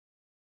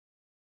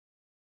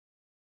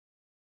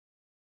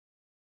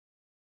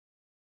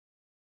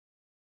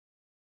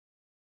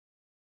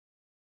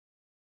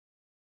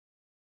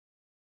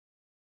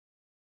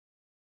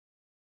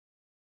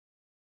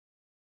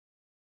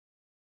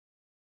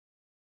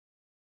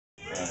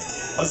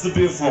How's the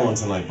beer flowing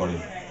tonight, buddy?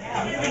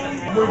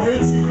 We're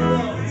Richie, you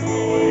know.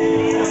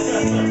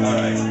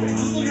 Alright.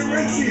 Just look at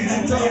Richie,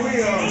 you tell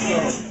me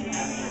also.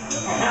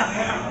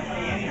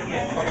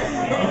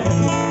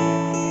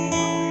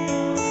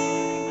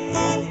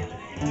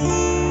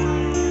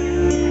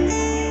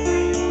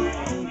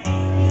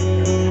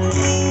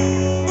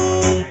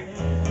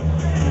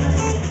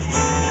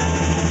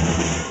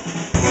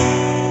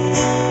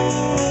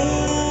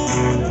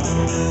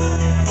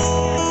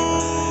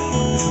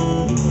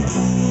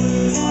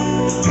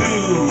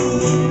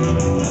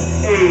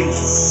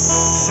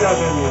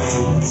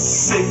 Seven,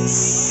 6,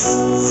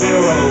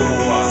 0.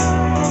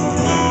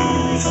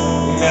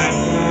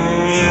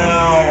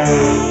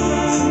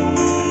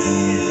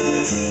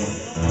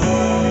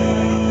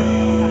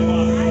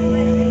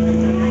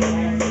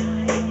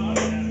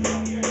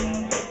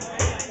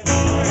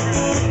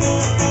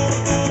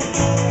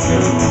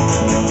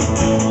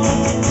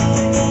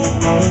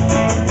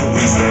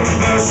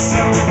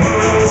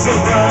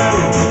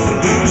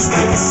 Lose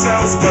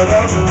themselves, but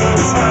over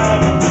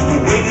time,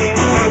 waiting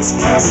words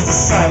cast a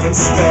silent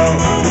spell.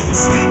 It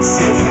sleeps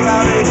in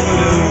clouded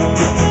gloom.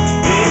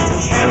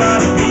 It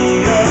cannot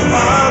be a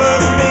part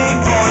of me,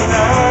 for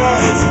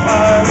now it's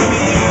part of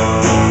you.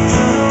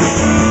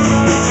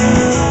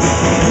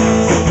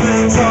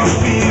 Plains or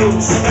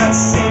fields that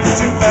seem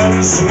to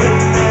vanish when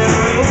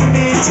they're in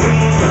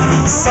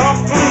between.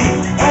 Softly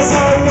as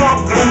I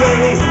walk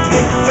away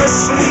in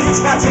freshly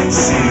tattered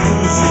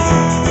shoes.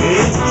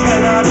 It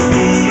cannot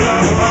be a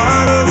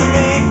part of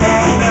me,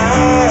 for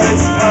now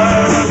it's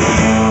part of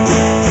you.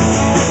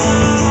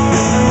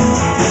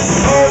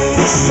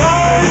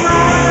 Sunshine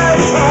red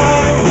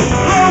time,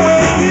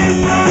 blowing in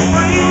the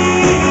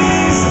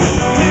breeze.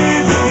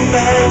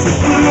 Midnight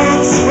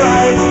looks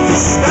right,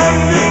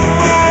 standing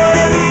more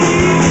at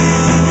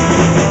ease.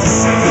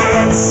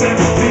 Silhouettes and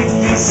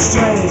figures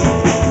stray,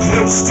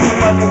 close to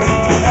what we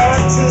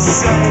had to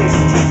say.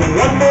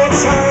 One more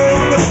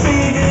time, the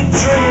faded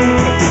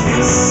dream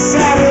is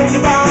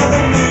saddened by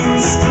the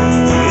news.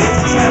 It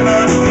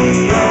cannot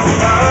be a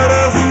part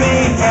of me,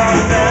 for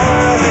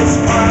now it's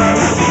part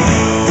of you.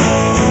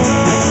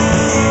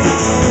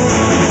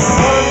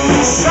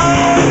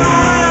 Sunshine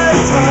red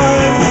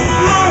time,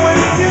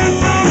 blowing in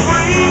the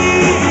breeze.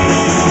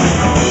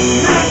 Midnight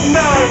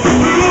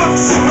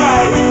looks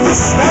right,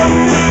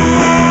 standing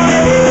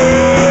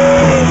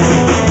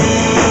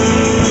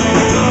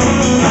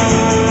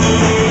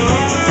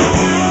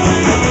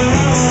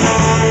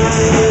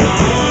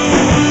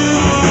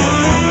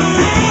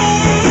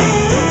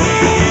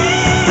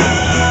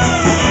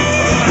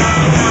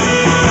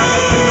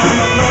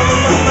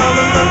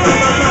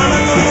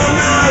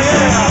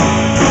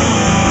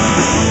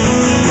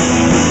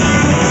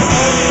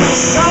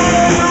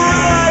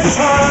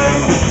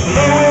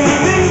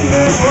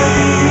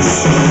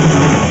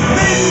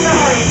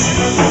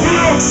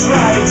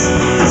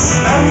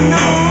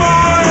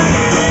right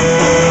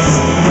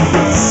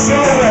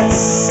in.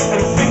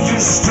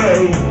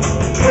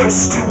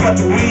 Close to what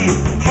we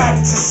had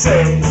to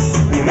say.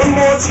 One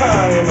more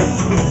time,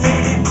 the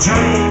faded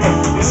dream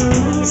is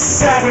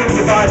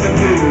saddened by the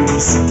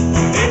news.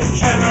 It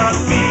cannot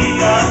be